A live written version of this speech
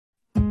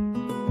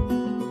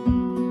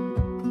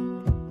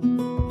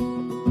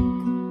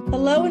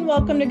Hello and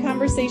welcome to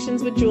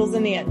Conversations with Jules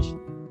and Ange.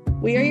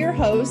 We are your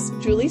hosts,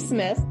 Julie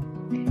Smith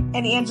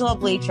and Angela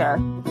Bleacher.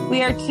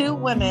 We are two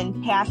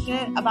women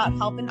passionate about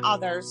helping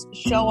others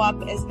show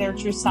up as their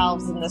true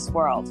selves in this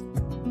world.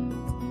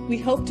 We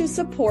hope to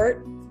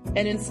support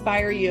and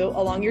inspire you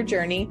along your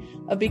journey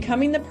of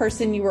becoming the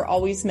person you were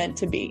always meant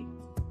to be.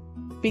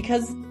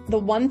 Because the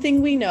one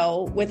thing we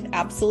know with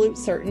absolute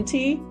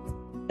certainty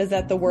is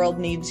that the world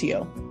needs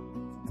you.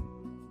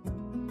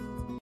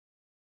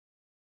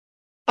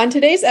 On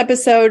today's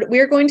episode, we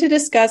are going to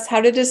discuss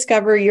how to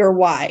discover your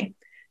why,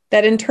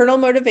 that internal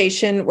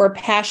motivation where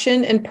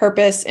passion and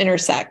purpose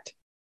intersect.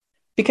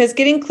 Because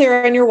getting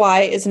clear on your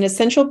why is an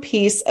essential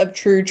piece of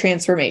true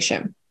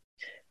transformation.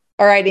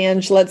 All right,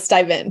 Ange, let's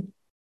dive in.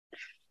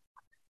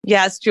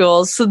 Yes,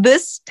 Jules. So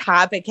this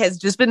topic has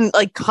just been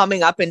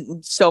coming up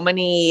in so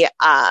many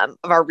of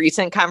our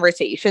recent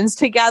conversations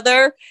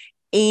together.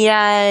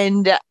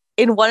 And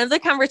in one of the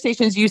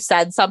conversations, you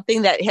said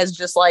something that has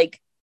just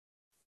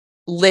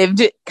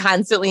lived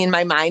constantly in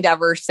my mind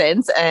ever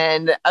since.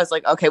 And I was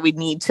like, okay, we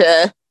need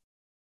to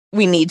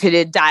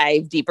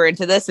dive deeper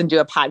into this and do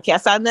a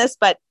podcast on this.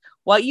 But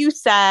what you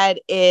said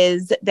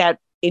is that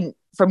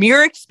from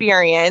your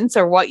experience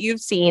or what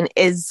you've seen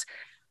is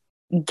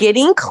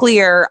getting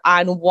clear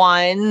on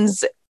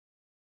one's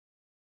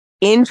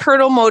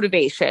internal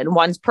motivation,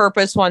 one's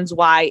purpose, one's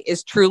why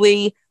is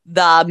truly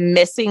the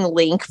missing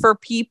link for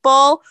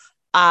people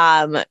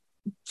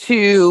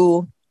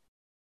to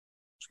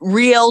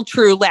real,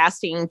 true,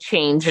 lasting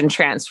change and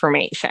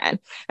transformation.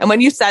 And when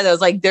you said that, I was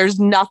like, there's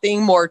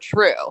nothing more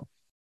true.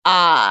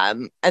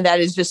 And that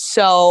is just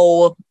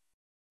it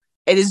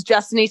is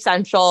just an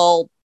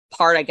essential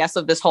part, I guess,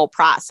 of this whole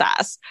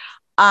process.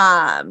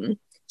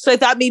 So I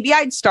thought maybe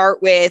I'd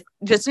start with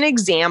just an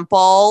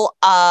example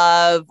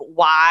of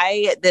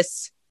why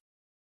this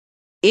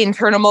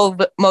internal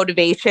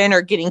motivation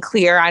or getting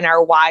clear on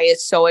our why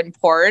is so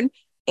important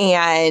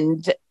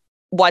and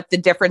what the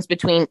difference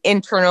between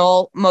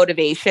internal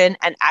motivation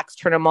and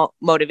external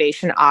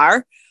motivation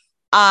are.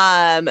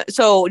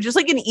 So just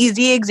an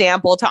easy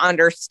example to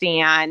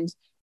understand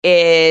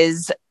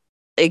is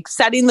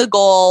setting the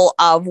goal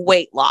of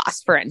weight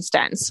loss, for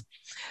instance.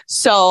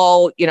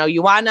 So,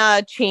 you want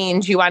to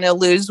change, you want to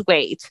lose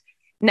weight.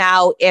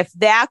 Now, if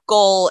that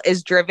goal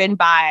is driven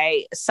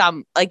by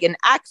some an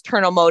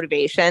external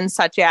motivation,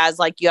 such as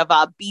you have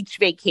a beach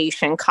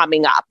vacation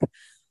coming up.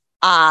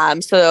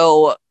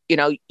 So,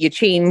 you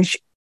change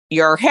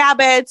your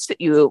habits,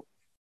 you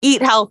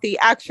eat healthy,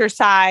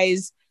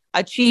 exercise,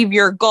 achieve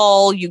your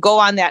goal, you go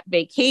on that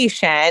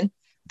vacation.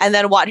 And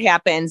then what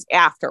happens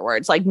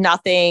afterwards?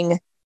 Nothing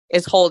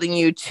is holding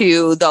you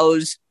to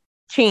those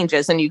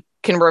changes and you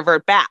can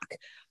revert back.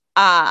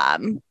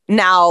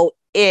 Now,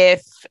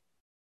 if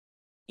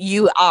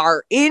you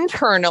are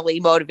internally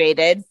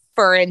motivated,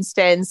 for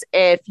instance,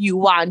 if you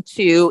want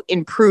to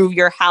improve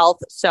your health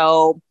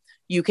so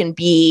you can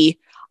be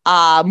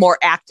a more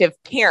active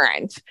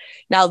parent,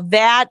 now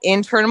that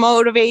internal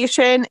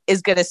motivation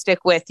is going to stick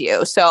with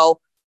you. So,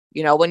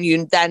 when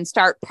you then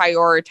start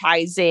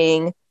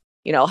prioritizing,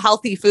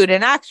 healthy food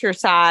and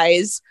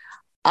exercise,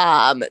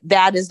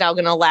 that is now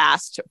going to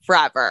last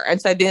forever.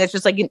 And so I think that's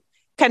just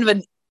kind of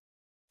an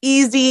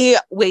easy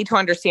way to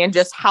understand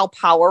just how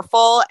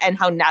powerful and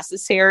how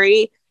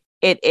necessary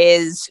it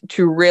is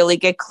to really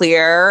get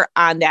clear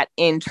on that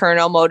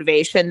internal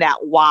motivation, that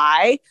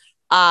why,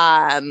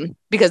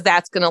 because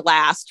that's going to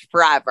last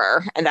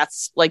forever. And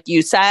that's, like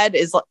you said,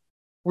 is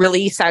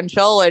really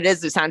essential. It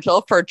is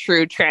essential for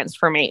true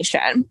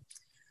transformation.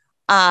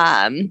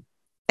 And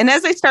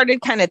as I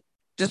started kind of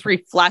just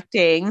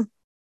reflecting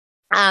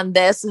on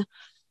this,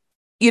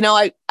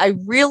 I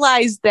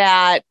realized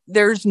that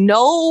there's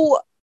no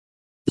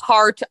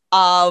part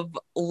of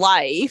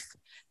life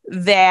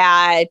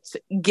that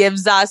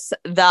gives us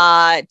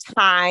the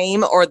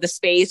time or the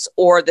space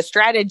or the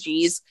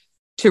strategies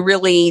to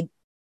really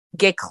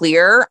get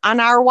clear on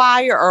our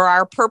why or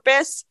our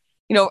purpose.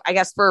 I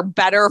guess for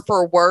better or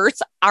for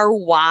worse, our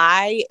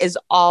why is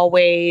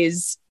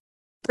always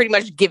pretty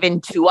much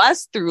given to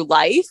us through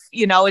life.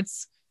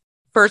 It's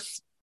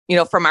first,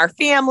 from our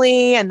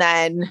family and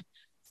then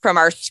from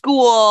our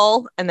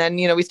school. And then,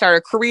 we start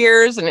our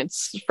careers and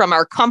it's from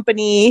our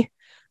company.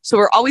 So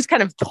we're always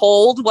kind of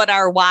told what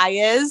our why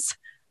is.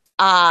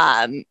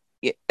 And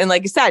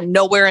like I said,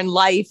 nowhere in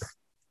life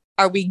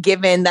are we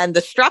given then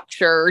the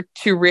structure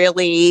to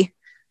really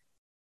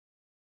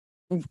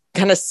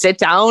kind of sit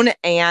down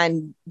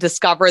and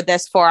discover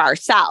this for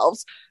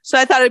ourselves. So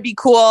I thought it'd be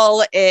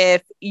cool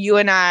if you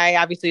and I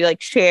obviously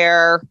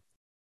share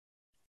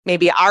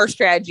maybe our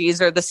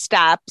strategies or the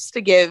steps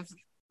to give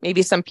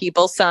maybe some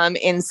people some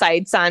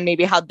insights on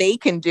maybe how they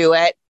can do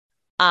it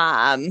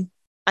on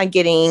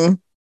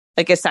getting,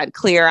 like I said,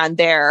 clear on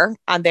their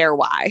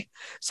why.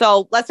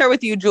 So let's start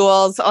with you,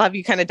 Jules. I'll have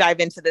you kind of dive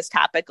into this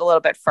topic a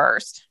little bit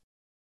first.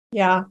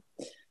 Yeah.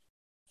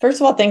 First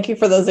of all, thank you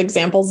for those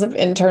examples of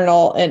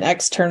internal and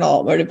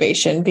external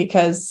motivation,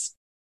 because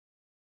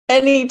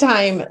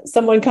anytime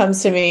someone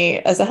comes to me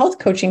as a health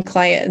coaching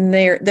client and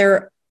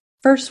they're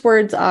first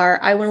words are,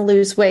 I want to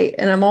lose weight.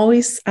 And I'm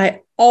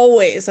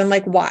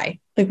like, why?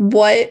 Like,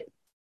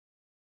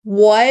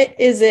 what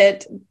is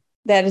it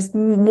that is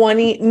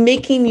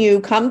making you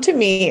come to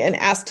me and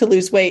ask to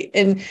lose weight?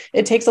 And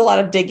it takes a lot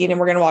of digging, and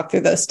we're going to walk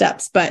through those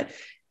steps, but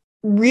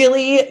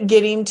really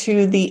getting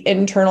to the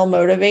internal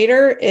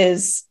motivator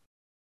is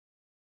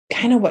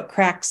kind of what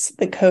cracks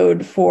the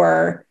code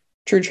for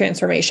true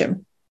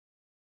transformation.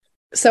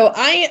 So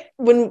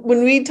when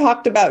we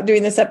talked about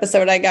doing this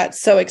episode, I got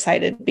so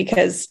excited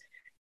because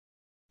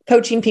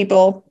coaching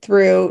people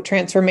through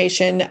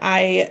transformation,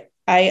 I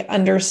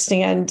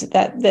understand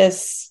that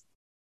this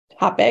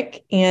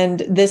topic and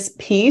this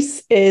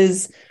piece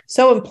is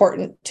so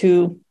important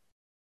to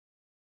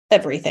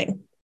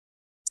everything.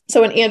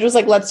 So when Andrew's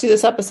like, let's do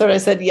this episode, I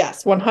said,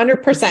 yes,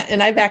 100%.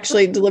 And I've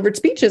actually delivered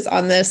speeches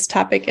on this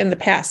topic in the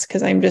past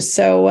because I'm just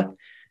so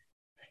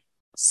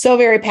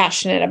very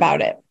passionate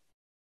about it.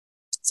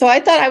 So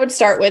I thought I would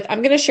start with,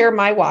 I'm going to share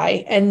my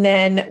why, and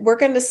then we're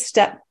going to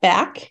step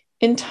back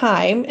in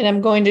time, and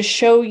I'm going to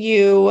show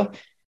you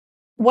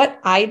what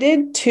I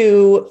did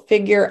to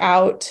figure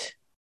out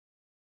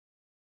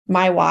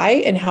my why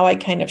and how I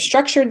kind of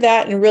structured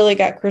that and really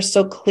got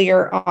crystal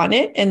clear on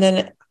it. And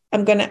then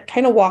I'm going to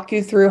kind of walk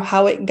you through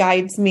how it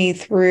guides me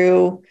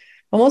through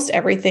almost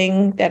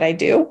everything that I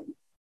do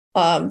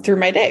through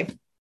my day.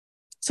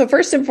 So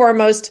first and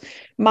foremost,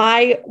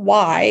 my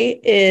why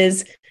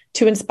is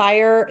to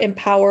inspire,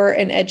 empower,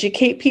 and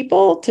educate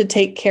people to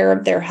take care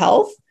of their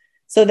health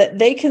so that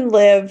they can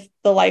live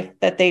the life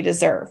that they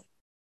deserve.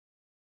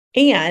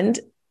 And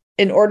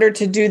in order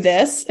to do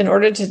this, in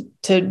order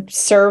to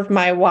serve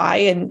my why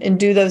and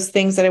do those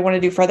things that I want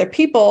to do for other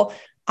people,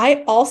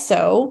 I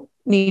also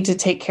need to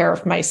take care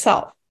of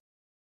myself.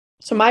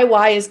 So my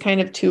why is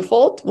kind of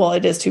twofold. Well,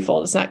 it is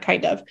twofold. It's not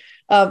kind of.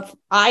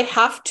 I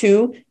have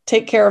to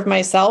take care of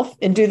myself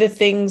and do the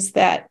things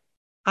that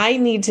I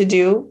need to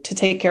do to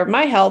take care of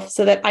my health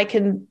so that I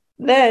can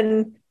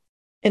then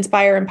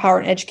inspire, empower,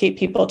 and educate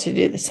people to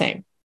do the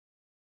same.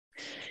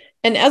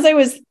 And as I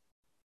was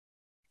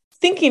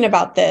thinking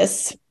about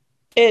this,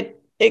 I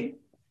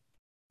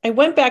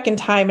went back in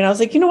time and I was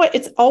like, you know what?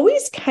 It's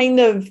always kind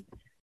of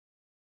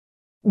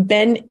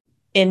been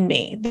in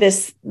me,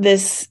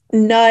 this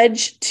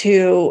nudge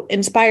to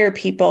inspire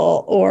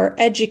people or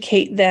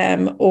educate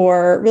them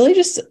or really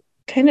just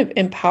kind of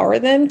empower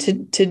them to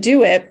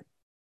do it.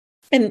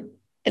 And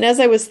as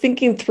I was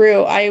thinking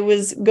through, I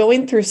was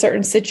going through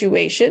certain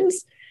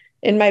situations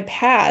in my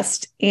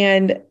past,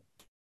 and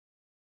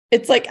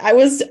it's like I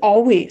was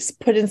always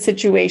put in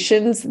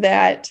situations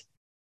that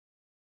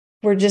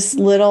were just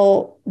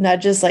little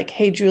nudges like,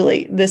 hey,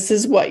 Julie, this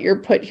is what you're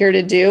put here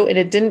to do. And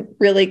it didn't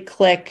really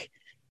click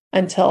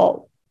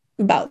until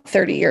about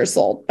 30 years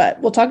old, but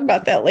we'll talk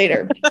about that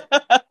later.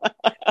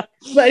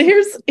 But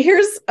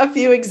here's a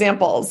few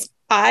examples.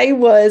 I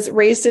was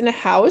raised in a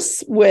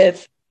house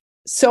with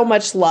so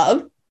much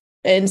love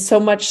and so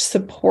much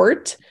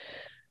support.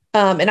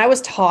 And I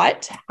was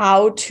taught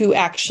how to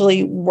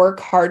actually work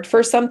hard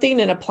for something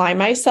and apply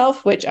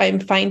myself, which I'm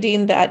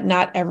finding that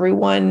not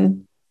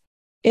everyone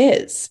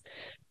is.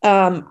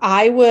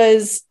 I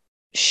was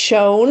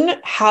shown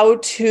how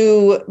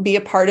to be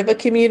a part of a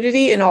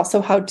community and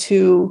also how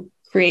to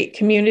create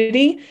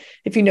community.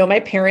 If you know my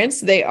parents,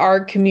 they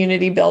are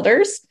community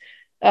builders.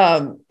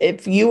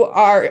 If you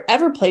are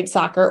ever played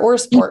soccer or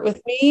sport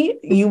with me,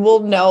 you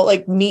will know,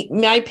 like, meet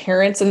my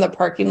parents in the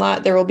parking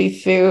lot. There will be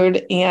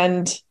food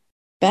and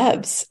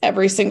bevs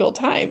every single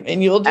time.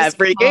 And you'll just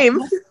every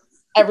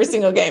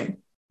single game.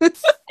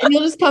 And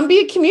you'll just come be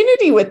a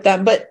community with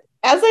them. But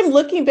as I'm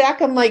looking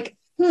back, I'm like,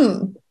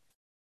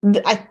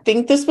 I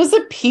think this was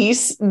a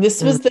piece.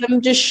 This was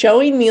them just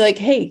showing me like,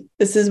 hey,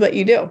 this is what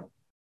you do.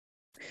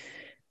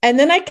 And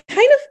then I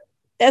kind of,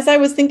 as I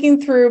was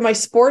thinking through my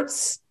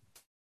sports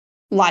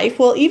life,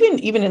 well, even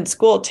in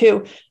school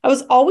too, I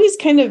was always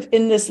kind of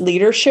in this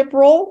leadership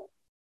role.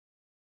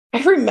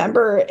 I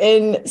remember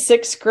in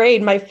 6th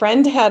grade, my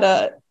friend had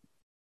an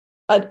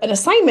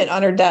assignment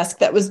on her desk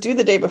that was due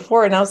the day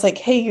before. And I was like,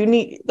 hey, you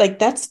need, like,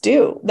 that's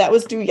due. That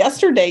was due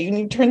yesterday. You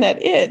need to turn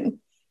that in.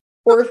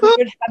 Or if we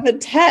would have a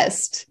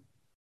test,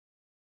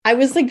 I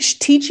was like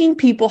teaching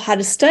people how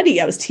to study.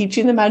 I was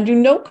teaching them how to do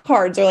note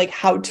cards or like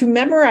how to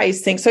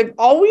memorize things. So I've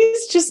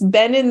always just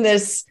been in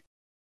this,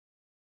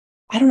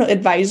 I don't know,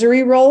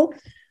 advisory role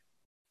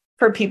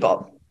for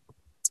people.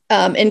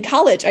 In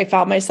college, I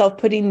found myself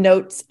putting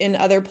notes in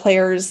other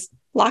players'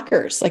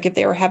 lockers. Like if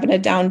they were having a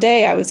down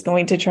day, I was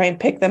going to try and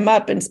pick them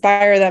up,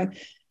 inspire them.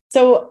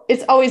 So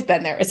it's always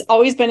been there. It's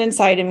always been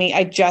inside of me.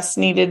 I just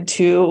needed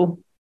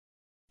to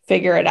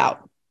figure it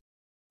out.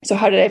 So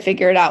how did I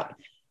figure it out?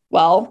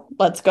 Well,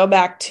 let's go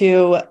back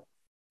to,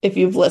 if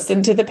you've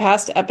listened to the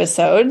past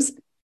episodes,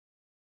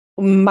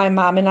 my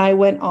mom and I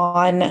went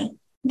on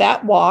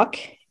that walk,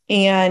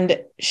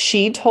 and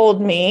she told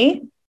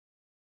me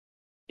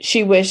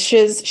she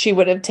wishes she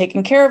would have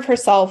taken care of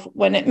herself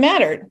when it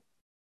mattered.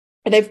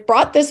 And I've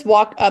brought this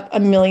walk up a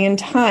million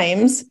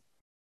times,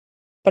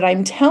 but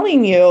I'm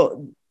telling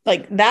you,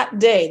 like that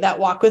day, that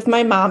walk with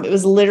my mom, it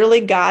was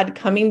literally God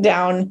coming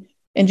down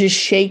and just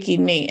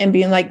shaking me and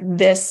being like,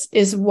 this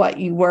is what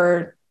you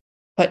were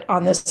put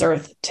on this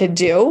earth to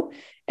do.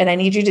 And I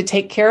need you to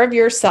take care of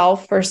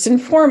yourself first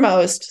and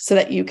foremost, so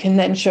that you can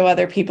then show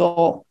other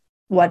people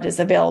what is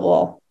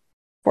available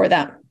for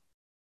them.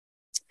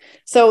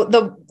 So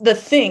the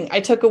thing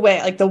I took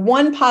away, like the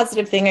one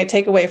positive thing I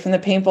take away from the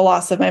painful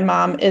loss of my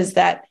mom, is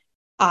that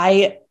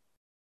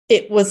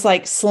it was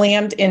like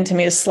slammed into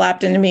me,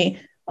 slapped into me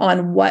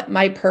on what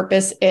my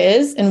purpose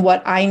is and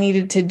what I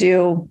needed to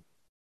do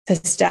to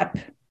step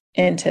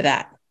into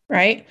that.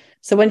 Right.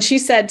 So when she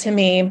said to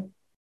me,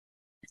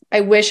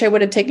 I wish I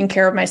would have taken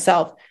care of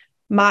myself,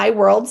 my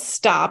world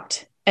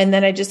stopped. And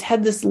then I just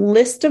had this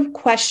list of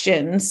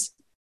questions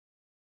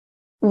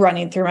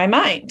running through my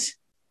mind.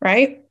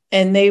 Right.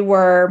 And they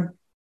were,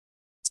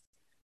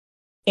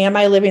 am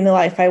I living the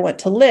life I want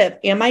to live?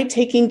 Am I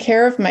taking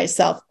care of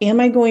myself? Am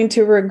I going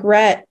to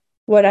regret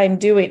what I'm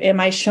doing?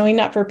 Am I showing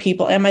up for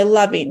people? Am I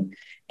loving?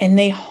 And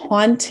they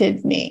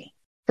haunted me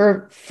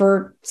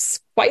for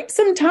quite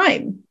some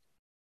time.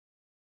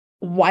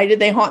 Why did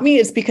they haunt me?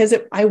 It's because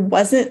I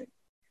wasn't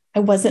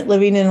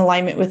living in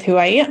alignment with who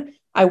I am.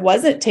 I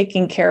wasn't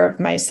taking care of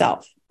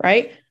myself,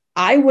 right?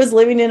 I was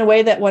living in a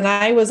way that when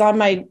I was on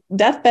my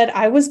deathbed,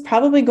 I was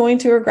probably going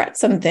to regret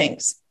some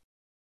things.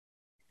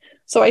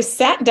 So I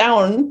sat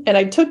down and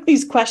I took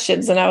these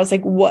questions and I was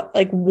like,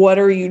 what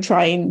are you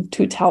trying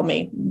to tell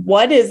me?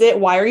 What is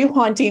it? Why are you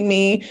haunting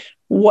me?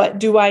 What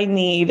do I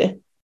need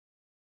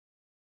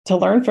to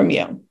learn from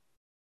you?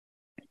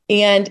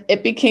 And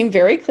it became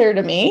very clear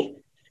to me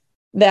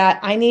that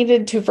I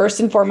needed to first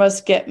and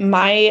foremost get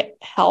my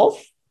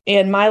health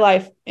and my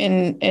life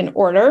in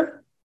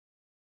order.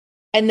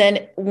 And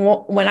then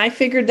when I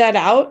figured that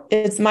out,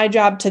 it's my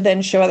job to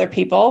then show other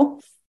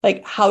people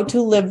like how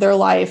to live their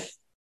life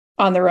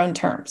on their own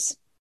terms.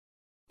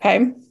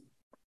 Okay.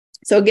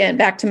 So again,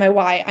 back to my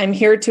why. I'm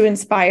here to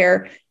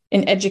inspire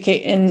and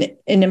educate and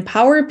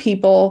empower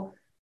people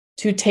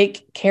to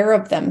take care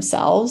of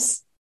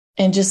themselves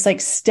and just like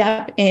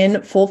step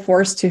in full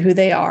force to who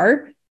they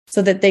are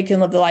so that they can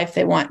live the life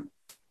they want.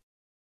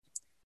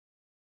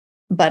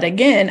 But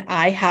again,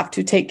 I have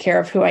to take care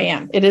of who I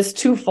am. It is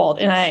twofold.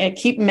 And I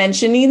keep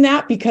mentioning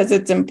that because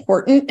it's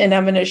important. And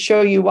I'm going to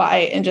show you why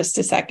in just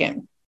a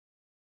second.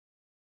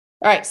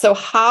 All right. So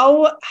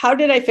how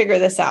did I figure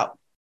this out?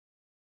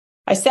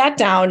 I sat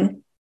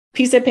down,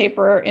 piece of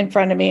paper in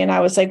front of me, and I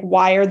was like,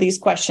 why are these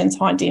questions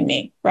haunting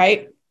me?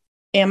 Right?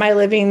 Am I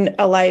living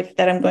a life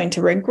that I'm going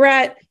to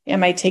regret?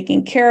 Am I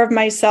taking care of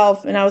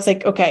myself? And I was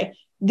like, okay,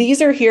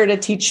 these are here to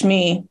teach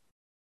me.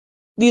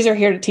 These are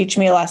here to teach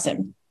me a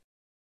lesson.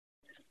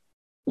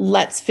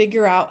 Let's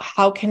figure out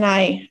how can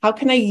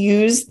I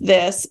use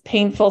this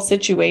painful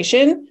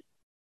situation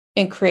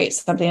and create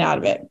something out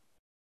of it.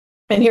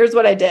 And here's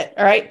what I did.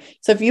 All right.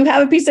 So if you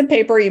have a piece of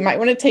paper, you might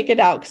want to take it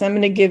out because I'm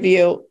going to give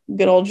you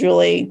good old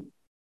Julie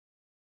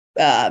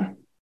 3-step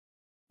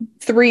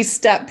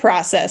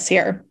process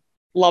here.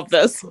 Love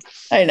this.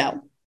 I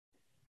know.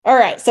 All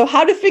right. So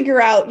how to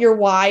figure out your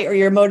why or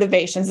your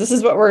motivations. This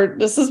is what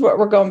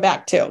we're going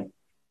back to.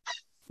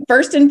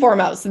 First and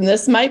foremost, and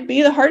this might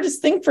be the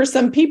hardest thing for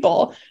some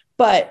people,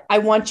 but I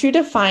want you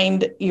to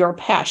find your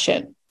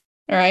passion.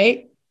 All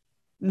right.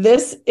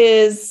 This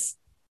is,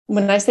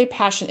 when I say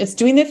passion, it's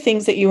doing the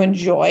things that you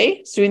enjoy.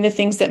 It's doing the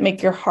things that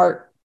make your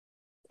heart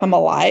come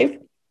alive.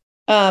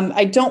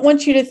 I don't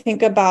want you to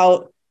think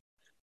about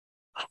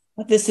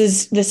this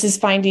is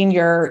finding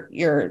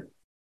your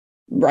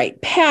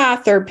right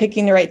path or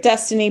picking the right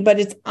destiny, but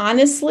it's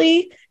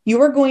honestly,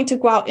 you are going to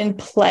go out and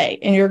play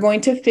and you're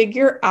going to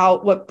figure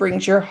out what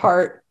brings your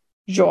heart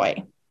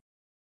joy.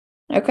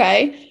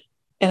 Okay.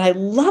 And I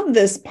love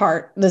this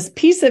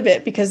piece of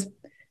it, because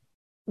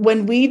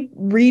when we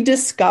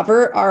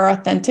rediscover our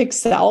authentic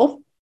self,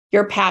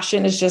 your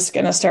passion is just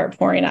going to start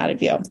pouring out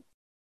of you. All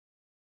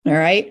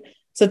right.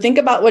 So think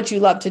about what you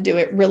love to do.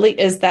 It really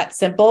is that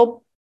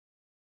simple,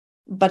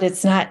 but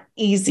it's not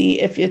easy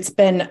if it's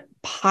been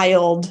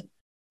piled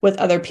with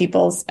other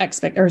people's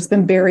or it's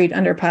been buried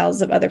under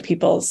piles of other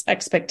people's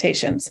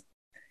expectations.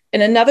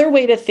 And another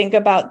way to think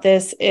about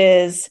this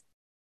is,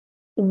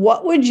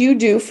 what would you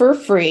do for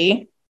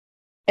free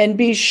and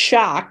be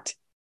shocked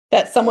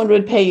that someone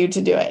would pay you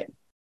to do it?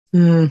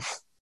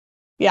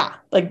 Yeah,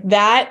 like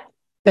that.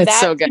 That's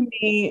so good. To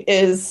me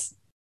is,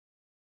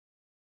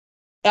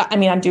 I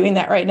mean, I'm doing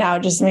that right now.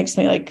 It just makes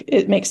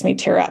me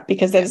tear up,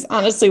 because that is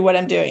honestly what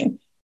I'm doing.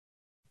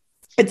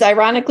 It's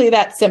ironically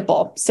that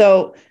simple.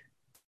 So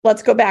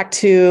let's go back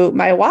to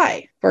my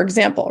why, for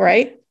example,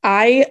 right?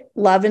 I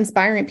love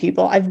inspiring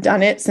people. I've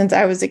done it since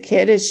I was a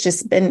kid. It's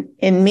just been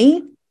in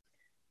me,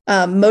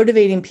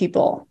 motivating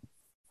people.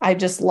 I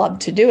just love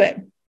to do it.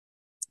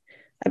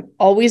 I've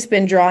always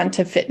been drawn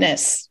to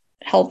fitness,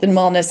 health, and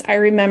wellness. I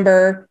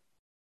remember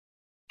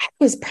I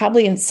was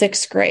probably in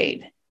 6th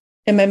grade,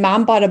 and my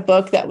mom bought a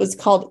book that was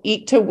called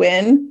Eat to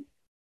Win.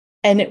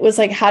 And it was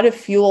like how to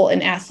fuel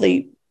an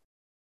athlete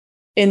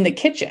in the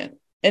kitchen.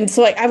 And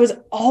so I was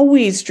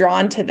always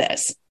drawn to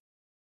this.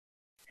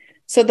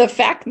 So the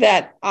fact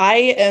that I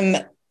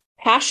am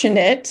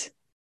passionate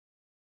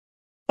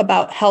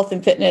about health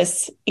and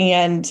fitness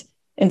and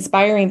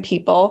inspiring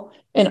people,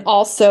 and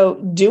also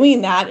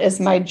doing that as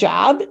my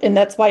job. And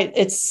that's why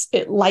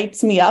it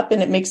lights me up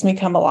and it makes me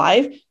come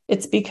alive.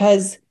 It's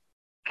because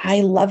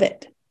I love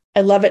it.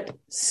 I love it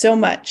so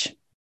much.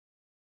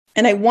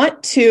 And I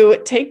want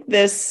to take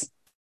this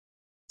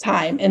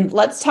time and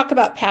let's talk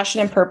about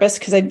passion and purpose,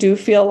 because I do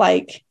feel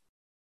like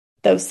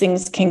those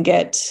things can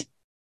get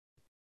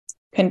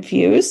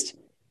confused.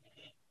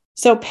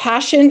 So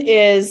passion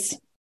is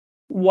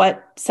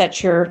what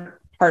sets your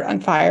heart on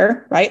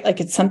fire, right? Like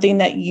it's something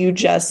that you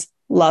just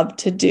love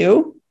to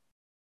do.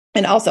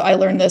 And also I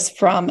learned this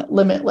from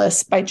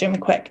Limitless by Jim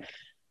Quick,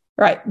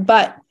 right?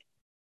 But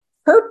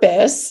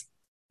purpose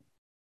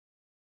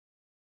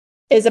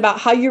is about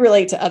how you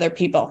relate to other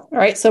people, all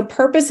right? So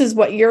purpose is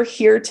what you're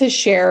here to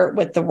share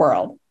with the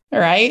world, all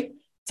right?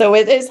 So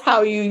it is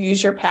how you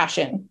use your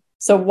passion.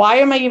 So why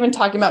am I even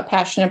talking about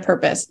passion and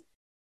purpose?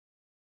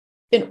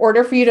 In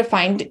order for you to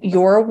find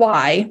your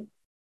why,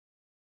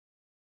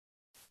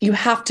 you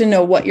have to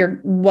know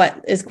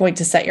what is going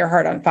to set your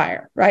heart on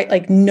fire, right?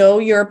 Like know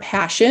your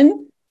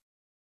passion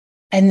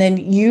and then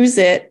use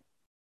it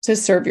to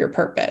serve your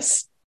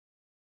purpose.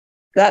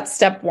 That's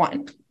step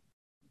one.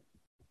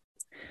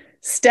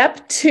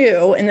 Step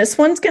two, and this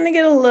one's going to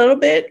get a little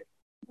bit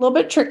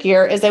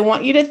trickier, is I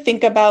want you to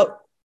think about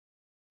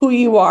who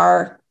you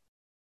are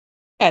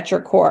at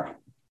your core.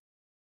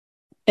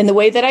 And the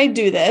way that I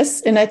do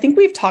this, and I think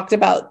we've talked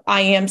about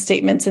I am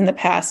statements in the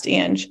past,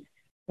 Ange,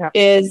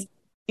 is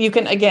you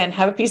can, again,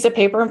 have a piece of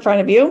paper in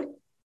front of you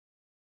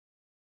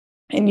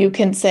and you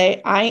can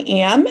say, I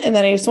am. And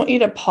then I just want you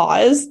to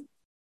pause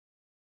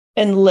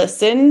and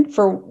listen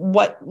for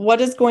what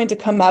is going to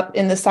come up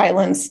in the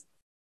silence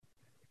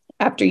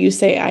after you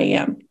say, I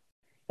am.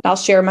 And I'll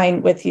share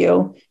mine with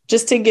you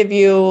just to give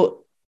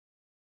you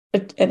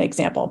an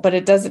example, but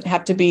it doesn't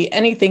have to be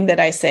anything that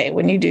I say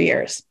when you do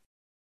yours.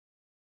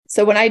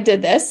 So when I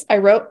did this, I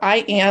wrote, I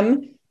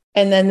am,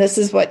 and then this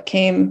is what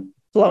came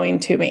flowing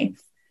to me.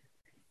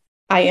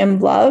 I am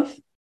love.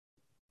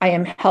 I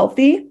am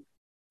healthy.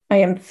 I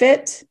am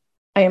fit.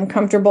 I am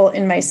comfortable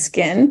in my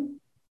skin.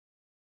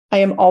 I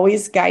am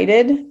always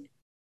guided.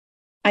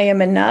 I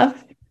am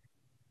enough.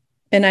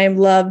 And I am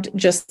loved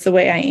just the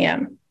way I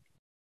am.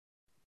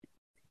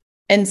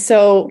 And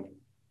so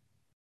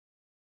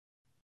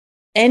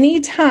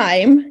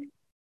anytime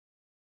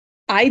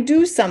I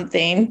do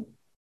something,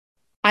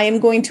 I am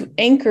going to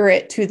anchor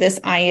it to this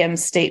I am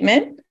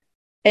statement.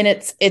 And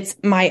it's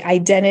my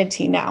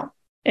identity now.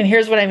 And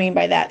here's what I mean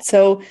by that.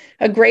 So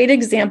a great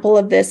example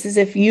of this is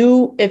if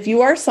you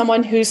are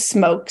someone who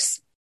smokes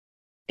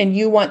and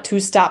you want to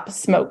stop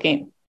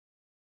smoking,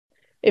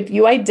 if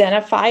you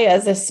identify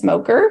as a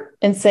smoker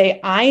and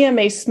say, I am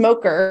a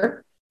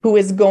smoker who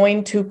is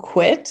going to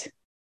quit,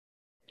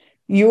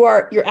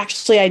 you're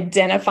actually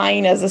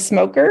identifying as a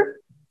smoker,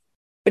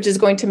 which is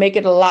going to make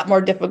it a lot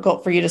more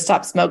difficult for you to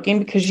stop smoking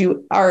because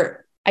you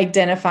are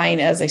identifying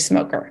as a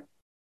smoker.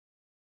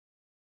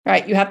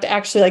 Right? You have to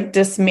actually like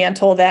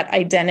dismantle that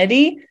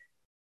identity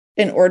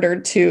in order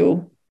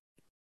to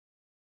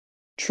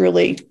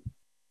truly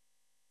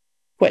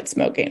quit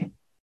smoking.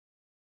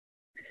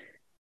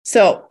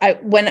 So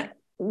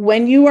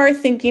when you are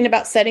thinking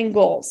about setting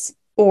goals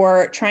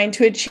or trying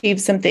to achieve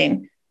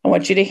something, I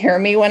want you to hear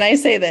me when I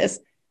say this.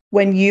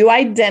 When you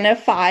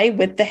identify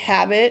with the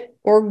habit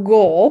or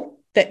goal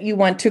that you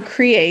want to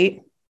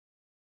create,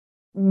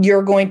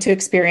 you're going to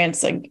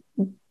experience like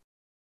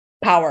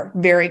power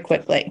very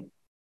quickly.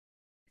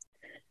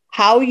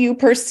 How you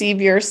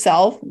perceive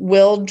yourself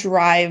will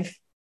drive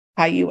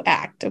how you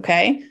act,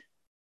 okay?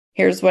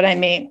 Here's what I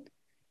mean.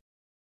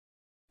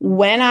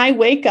 When I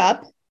wake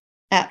up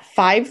at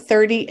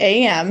 5:30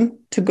 a.m.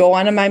 to go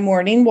on my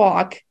morning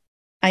walk,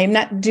 I am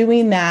not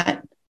doing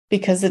that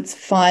because it's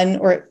fun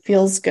or it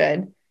feels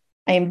good.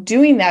 I am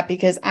doing that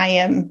because I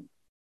am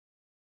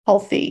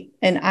healthy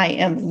and I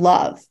am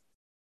love.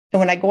 And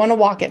when I go on a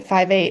walk at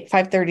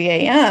 5:30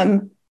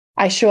 a.m.,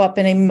 I show up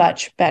in a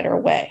much better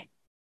way.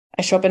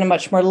 I show up in a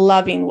much more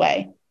loving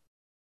way.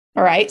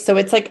 All right. So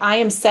it's like I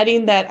am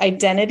setting that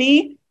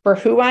identity for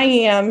who I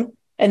am.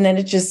 And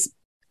then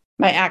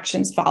my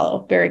actions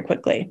follow very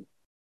quickly.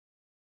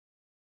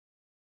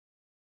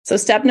 So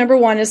step number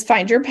one is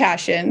find your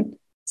passion.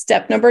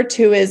 Step number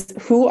two is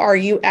who are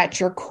you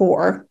at your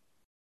core?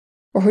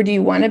 Or who do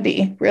you want to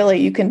be? Really,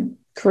 you can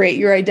create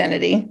your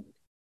identity.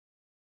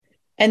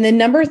 And then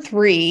number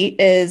three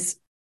is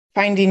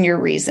finding your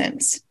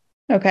reasons.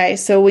 Okay.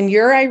 So when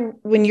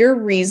your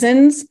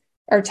reasons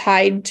are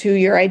tied to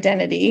your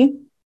identity,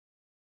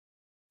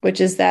 which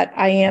is that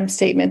I am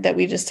statement that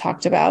we just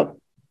talked about,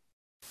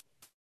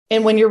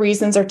 and when your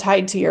reasons are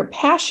tied to your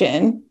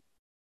passion,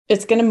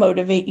 it's going to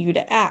motivate you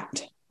to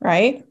act,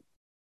 right?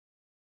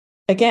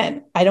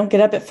 Again, I don't get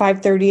up at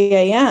 5:30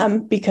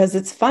 a.m. because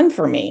it's fun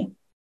for me.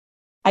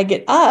 I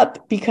get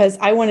up because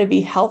I want to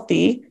be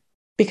healthy,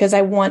 because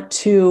I want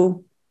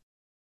to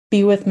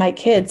be with my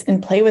kids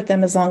and play with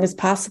them as long as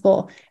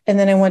possible. And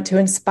then I want to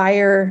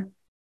inspire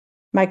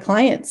my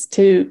clients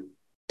to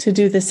to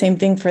do the same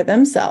thing for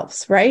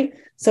themselves, right?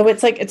 So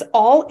it's like it's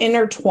all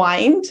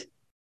intertwined.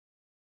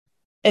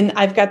 And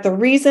I've got the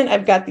reason,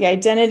 I've got the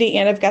identity,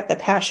 and I've got the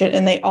passion,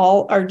 and they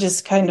all are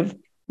just kind of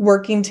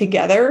working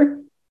together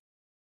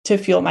to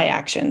fuel my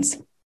actions.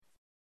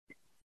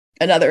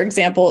 Another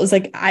example is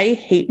like, I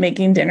hate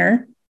making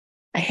dinner.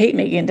 I hate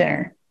making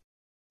dinner,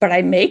 but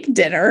I make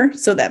dinner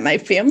so that my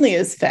family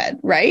is fed,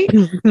 right?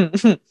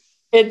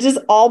 It just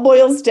all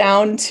boils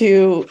down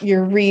to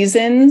your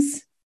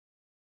reasons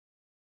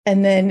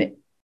and then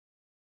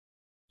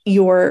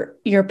your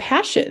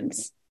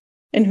passions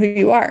and who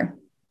you are.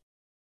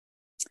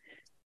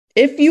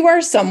 If you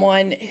are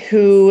someone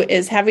who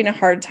is having a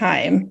hard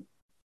time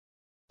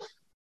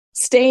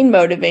staying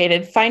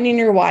motivated, finding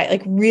your why,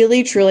 like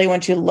really, truly,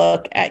 once you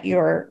look at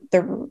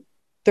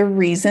the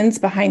reasons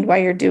behind why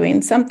you're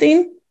doing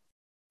something,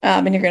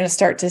 and you're going to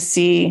start to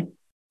see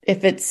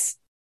if it's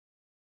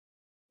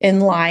in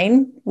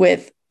line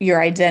with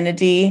your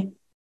identity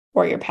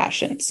or your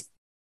passions.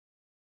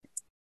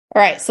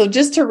 All right. So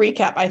just to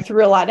recap, I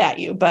threw a lot at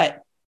you,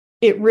 but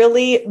it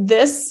really,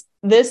 this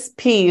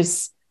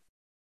piece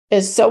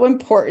is so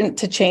important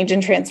to change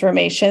and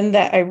transformation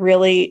that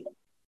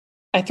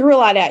I threw a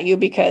lot at you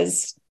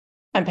because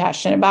I'm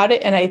passionate about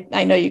it and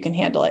I know you can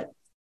handle it.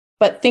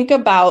 But think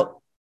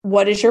about,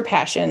 what is your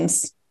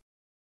passions?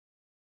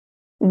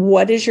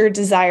 What is your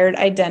desired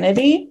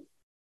identity?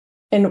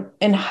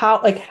 And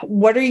how, like,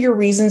 what are your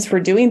reasons for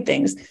doing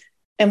things?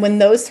 And when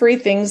those three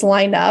things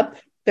line up,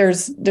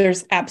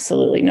 there's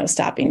absolutely no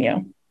stopping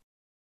you.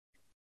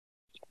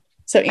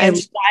 So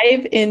Ange,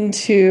 dive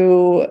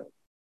into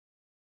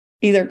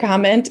either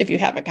comment if you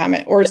have a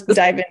comment or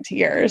dive into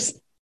yours.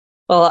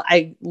 Well,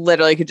 I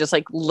literally could just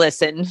like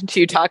listen to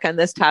you talk on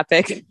this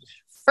topic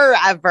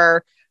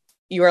forever.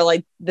 You are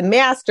like the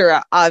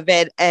master of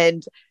it.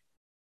 And,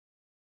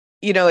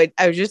 you know,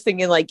 I was just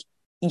thinking like,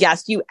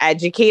 yes, you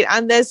educate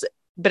on this,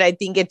 but I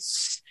think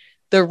it's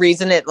the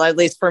reason it, at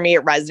least for me,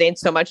 it resonates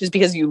so much is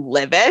because you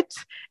live it.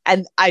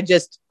 And I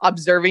just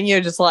observing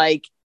you, just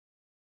like,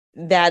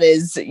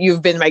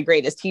 you've been my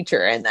greatest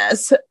teacher in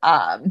this.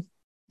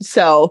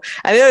 So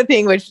another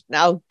thing, which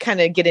I'll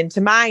kind of get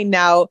into mine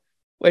now,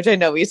 which I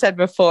know we said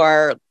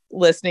before,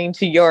 listening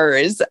to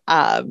yours,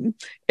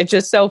 it's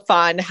just so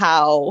fun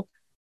how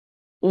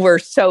we're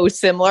so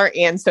similar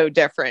and so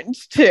different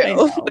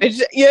too,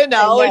 which,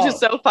 which is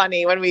so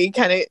funny when we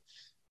kind of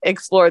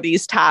explore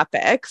these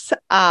topics.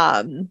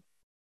 So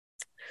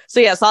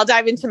yes, I'll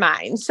dive into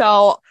mine.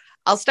 So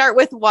I'll start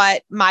with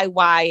what my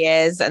why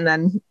is, and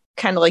then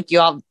kind of like you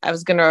all, I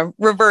was going to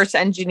reverse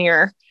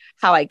engineer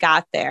how I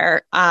got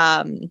there.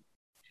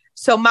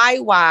 So my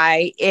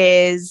why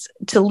is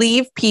to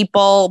leave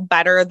people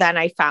better than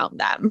I found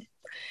them.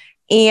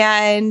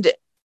 And,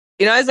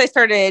 as I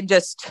started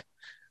just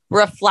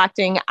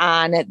reflecting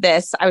on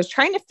this, I was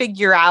trying to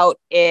figure out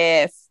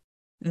if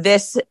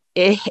this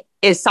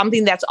is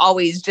something that's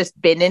always just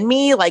been in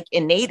me, like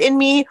innate in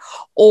me,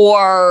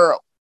 or,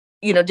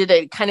 did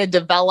it kind of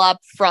develop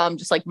from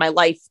just like my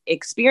life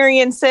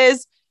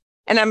experiences?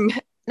 And I'm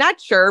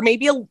not sure,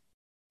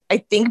 I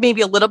think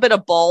maybe a little bit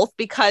of both,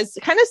 because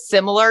kind of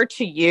similar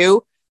to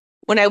you,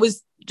 when I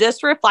was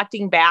just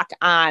reflecting back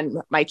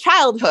on my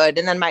childhood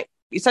and then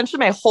essentially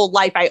my whole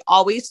life, I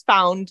always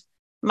found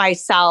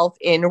myself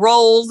in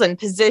roles and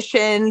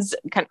positions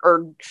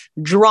or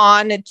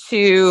drawn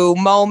to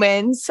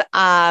moments,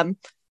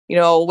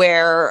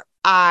 where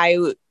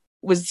I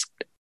was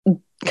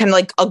kind of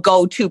like a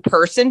go-to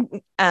person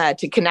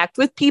to connect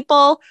with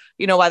people,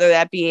 whether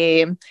that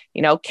be,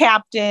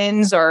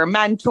 captains or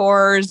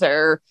mentors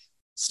or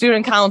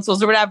student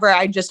councils or whatever.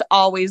 I just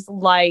always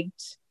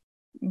liked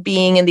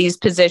being in these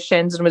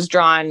positions and was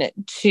drawn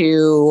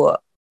to,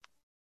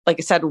 like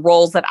I said,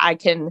 roles that I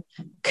can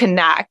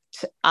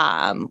connect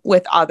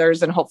with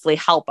others and hopefully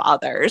help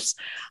others.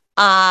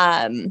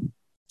 But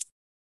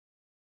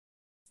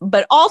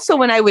also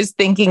when I was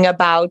thinking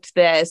about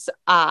this,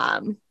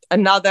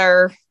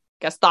 another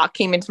thought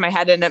came into my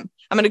head, and I'm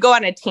going to go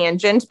on a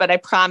tangent, but I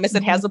promise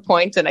it has a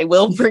point and I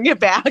will bring it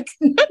back.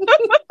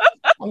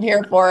 I'm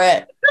here for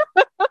it.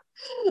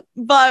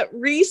 But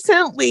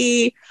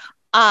recently,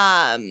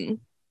 one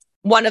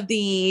of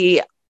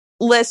the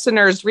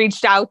listeners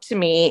reached out to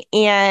me,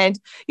 and,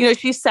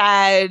 she's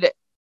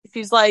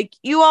like,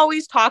 you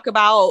always talk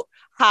about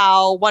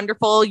how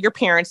wonderful your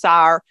parents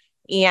are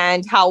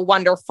and how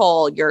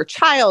wonderful your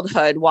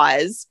childhood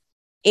was.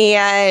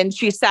 And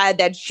she said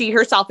that she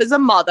herself is a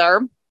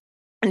mother.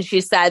 And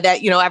she said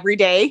that, every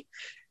day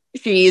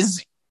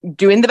she's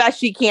doing the best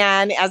she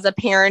can as a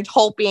parent,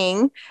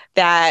 hoping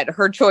that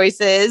her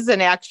choices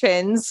and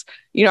actions,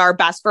 are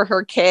best for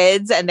her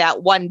kids. And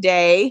that one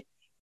day,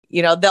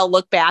 they'll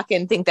look back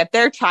and think that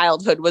their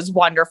childhood was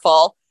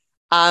wonderful.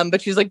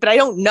 But she's like, but I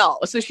don't know.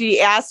 So she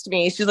asked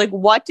me, she's like,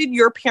 what did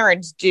your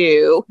parents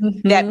do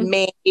that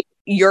made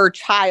your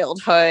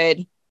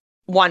childhood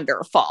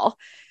wonderful?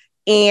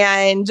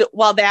 And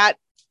while that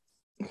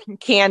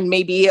can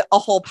maybe a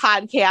whole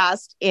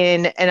podcast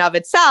in and of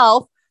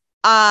itself,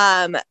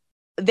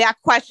 that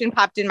question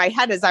popped in my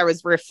head as I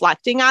was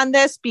reflecting on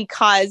this,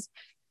 because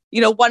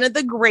one of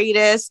the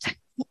greatest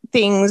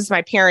things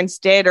my parents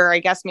did, or I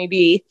guess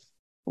maybe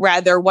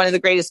rather one of the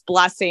greatest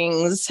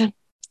blessings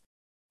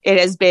it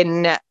has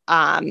been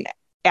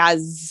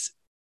as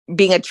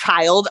being a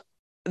child,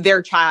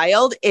 their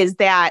child, is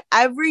that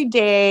every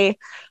day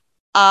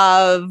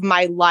of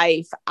my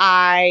life,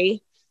 I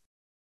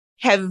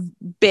have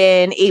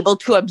been able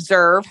to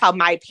observe how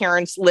my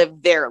parents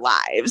live their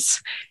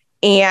lives.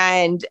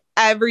 And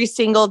every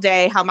single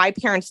day, how my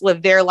parents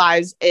live their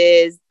lives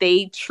is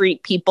they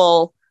treat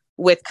people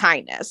with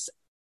kindness.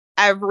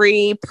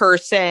 Every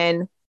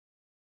person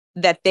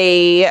that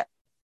they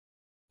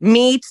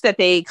meet, that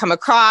they come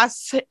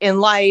across in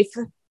life,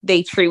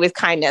 they treat with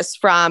kindness,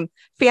 from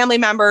family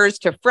members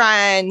to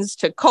friends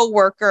to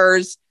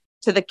coworkers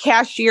to the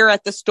cashier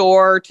at the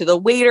store to the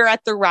waiter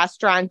at the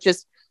restaurant.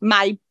 Just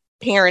my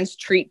parents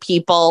treat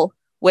people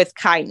with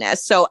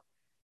kindness. So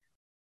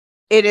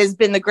it has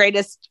been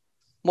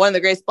one of the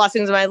greatest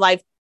blessings of my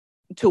life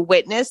to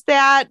witness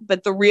that.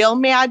 But the real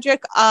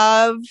magic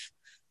of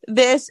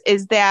this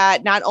is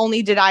that not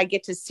only did I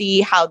get to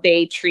see how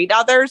they treat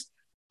others,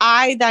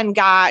 I then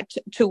got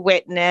to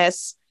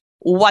witness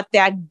what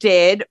that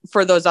did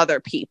for those other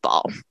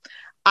people.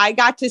 I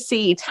got to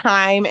see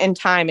time and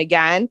time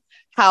again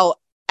how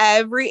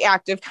every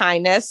act of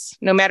kindness,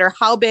 no matter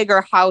how big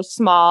or how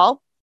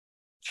small,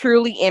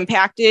 truly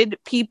impacted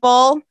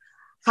people,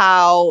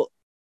 how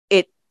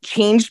it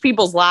changed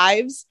people's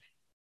lives.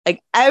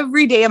 Like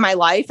every day of my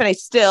life, and I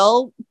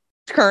still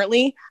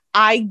currently,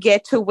 I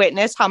get to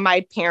witness how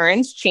my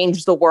parents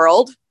changed the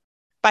world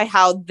by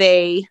how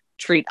they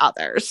treat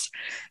others.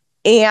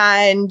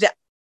 And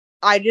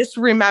I just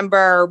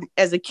remember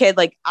as a kid,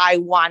 like I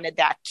wanted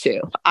that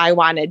too. I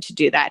wanted to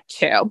do that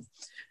too.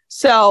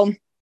 So,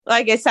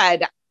 like I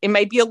said, it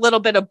might be a little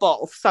bit of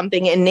both,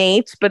 something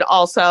innate, but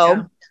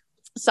also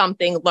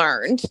something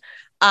learned.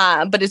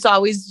 But it's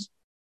always,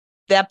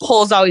 that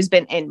pull's always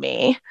been in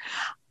me.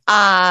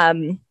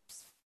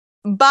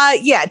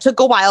 But yeah, it took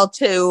a while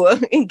to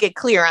get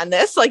clear on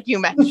this, like you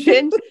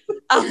mentioned.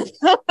 It's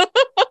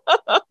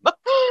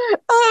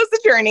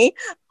a journey.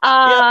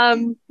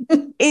 And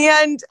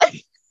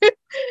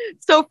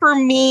so for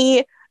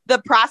me, the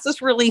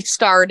process really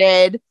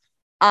started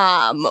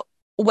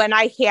when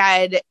I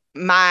had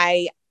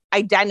my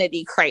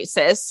identity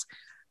crisis.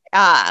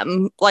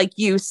 Like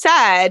you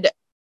said,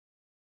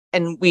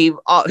 and we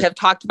all have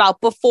talked about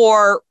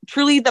before,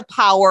 truly the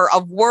power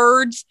of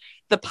words,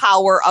 the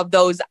power of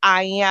those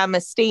I am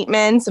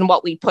statements and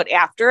what we put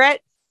after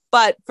it.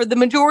 But for the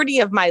majority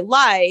of my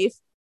life,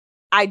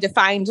 I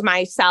defined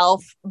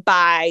myself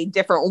by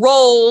different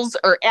roles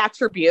or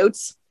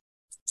attributes,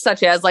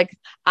 such as like,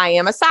 I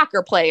am a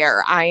soccer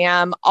player, I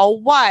am a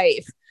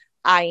wife,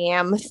 I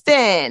am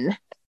thin,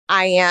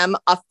 I am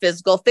a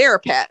physical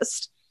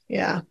therapist.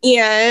 Yeah.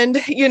 And,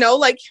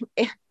 like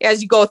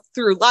as you go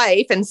through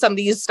life and some of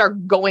these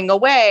start going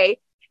away,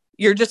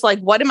 you're just like,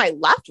 what am I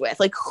left with?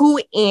 Like,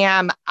 who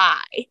am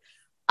I?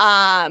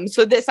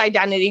 So this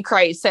identity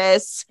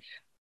crisis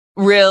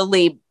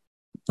really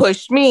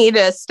pushed me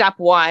to step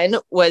one,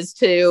 was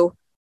to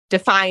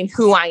define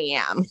who I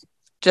am.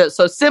 Just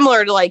so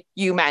similar to like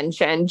you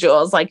mentioned,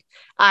 Jules, like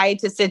I had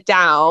to sit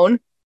down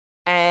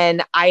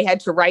and I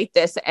had to write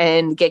this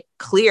and get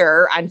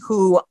clear on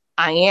who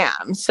I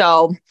am.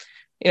 So,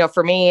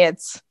 for me,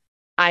 it's,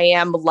 I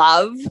am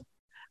love,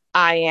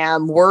 I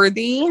am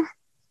worthy,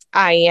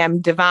 I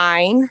am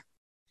divine,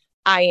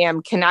 I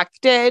am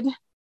connected,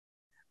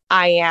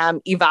 I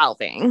am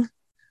evolving.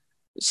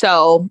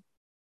 So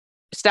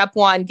step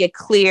one, get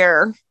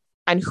clear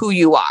on who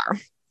you are.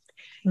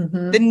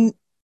 Mm-hmm.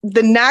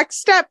 The next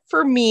step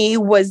for me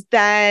was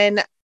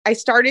then I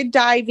started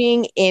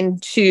diving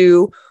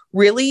into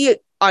really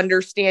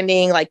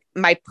understanding like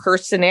my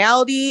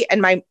personality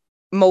and my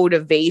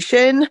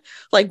motivation,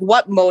 like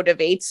what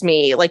motivates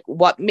me, like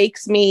what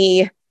makes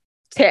me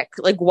tick,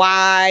 like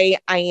why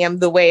I am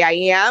the way I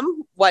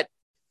am, what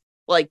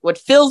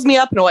fills me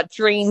up and what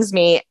drains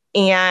me.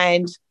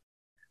 And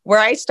where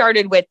I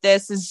started with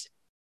this is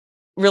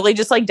really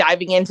just like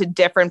diving into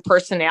different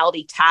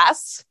personality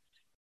tests.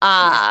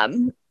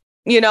 And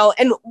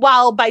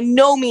while by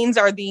no means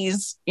are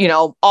these,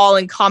 all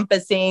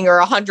encompassing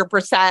or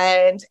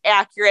 100%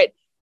 accurate,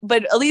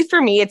 but at least for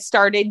me, it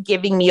started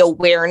giving me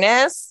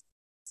awareness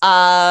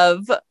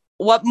of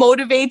what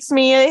motivates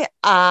me.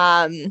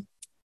 And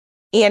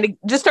it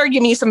just started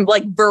giving me some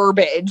like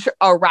verbiage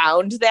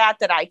around that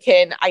I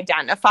can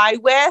identify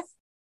with.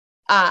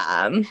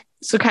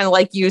 So kind of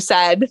like you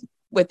said,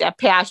 with that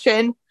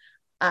passion,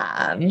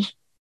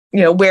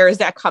 where is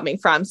that coming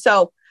from?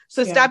 So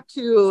step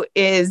two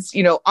is,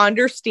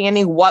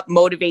 understanding what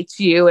motivates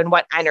you and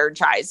what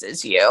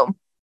energizes you.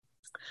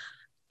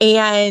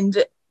 And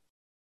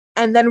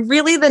then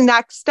really the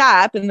next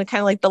step, and the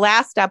kind of like the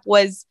last step,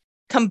 was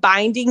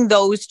combining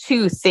those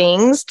two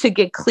things to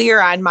get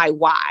clear on my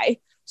why.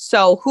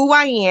 So who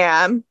I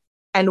am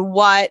and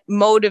what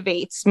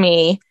motivates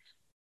me,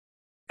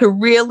 to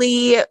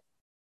really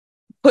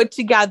put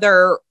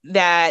together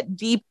that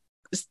deep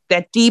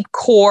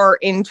core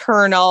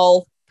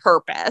internal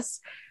purpose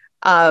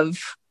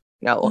of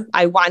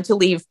I want to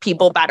leave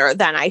people better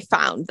than I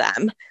found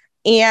them.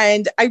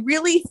 And I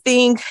really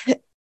think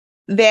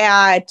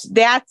that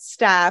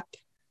step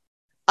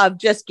of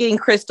just getting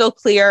crystal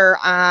clear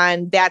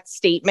on that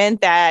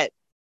statement that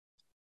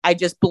I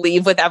just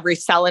believe with every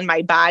cell in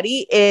my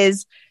body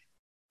is,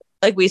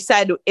 like we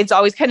said, it's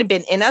always kind of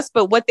been in us.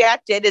 But what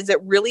that did is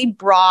it really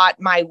brought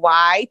my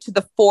why to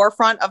the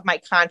forefront of my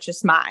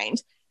conscious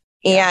mind.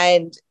 Yeah.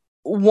 And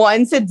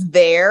once it's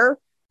there,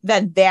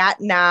 then that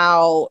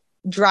now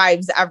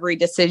drives every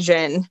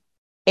decision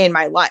in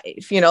my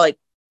life, like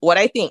what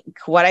I think,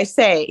 what I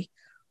say,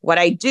 what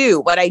I do,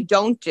 what I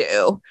don't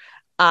do.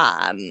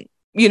 And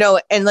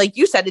like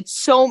you said, it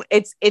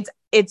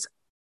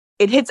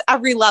hits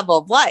every level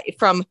of life,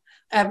 from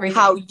everything.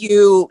 How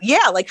you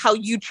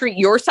treat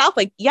yourself.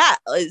 Like,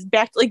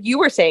 back to, like you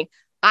were saying,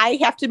 I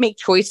have to make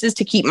choices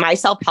to keep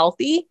myself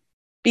healthy,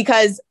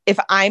 because if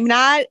I'm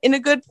not in a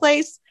good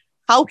place,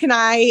 how can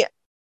I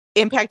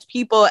impact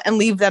people and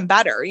leave them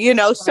better?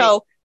 Right.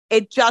 So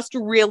it just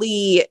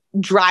really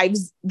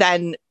drives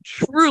then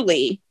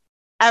truly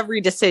every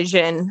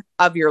decision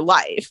of your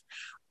life.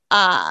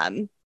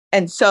 And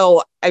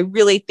so I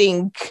really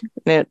think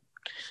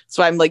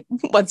so I'm like,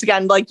 once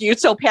again, like you're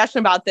so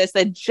passionate about this,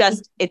 that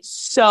just, it's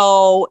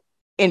so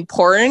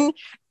important.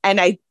 And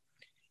I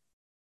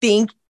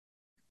think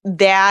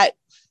that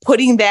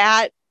putting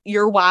that,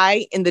 your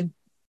why,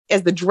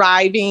 as the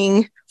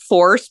driving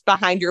force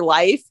behind your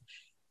life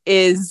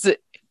is,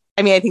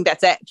 I think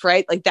that's it,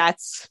 right? Like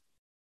that's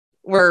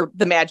where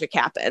the magic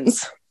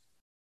happens.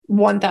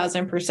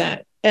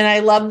 1000%. And I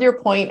loved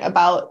your point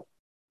about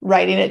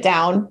writing it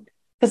down,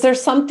 because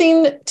there's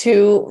something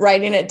to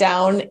writing it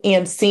down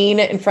and seeing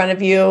it in front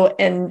of you.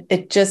 And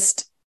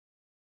it's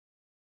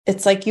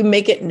like you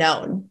make it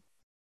known.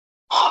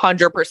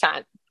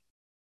 100%.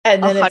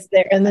 And then 100%. It's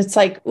there. And it's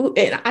like, ooh,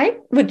 and I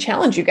would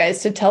challenge you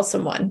guys to tell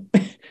someone.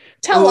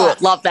 Tell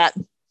us. Love that.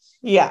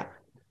 Yeah.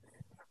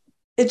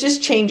 It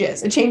just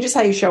changes. It changes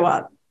how you show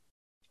up.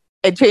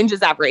 It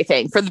changes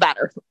everything for the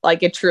better.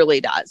 Like it truly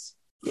does.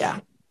 Yeah.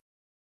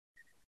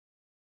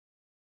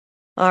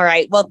 All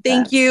right. Well,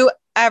 thank you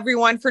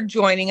everyone for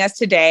joining us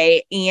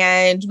today.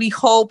 And we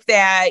hope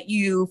that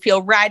you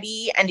feel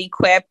ready and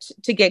equipped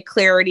to get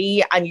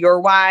clarity on your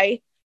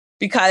why,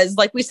 because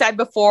like we said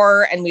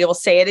before, and we will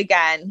say it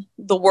again,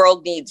 the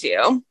world needs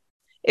you.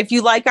 If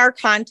you like our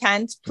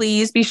content,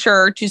 please be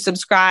sure to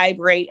subscribe,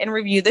 rate, and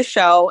review the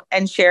show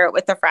and share it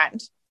with a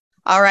friend.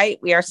 All right.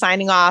 We are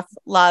signing off.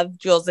 Love,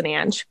 Jules and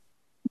Ange.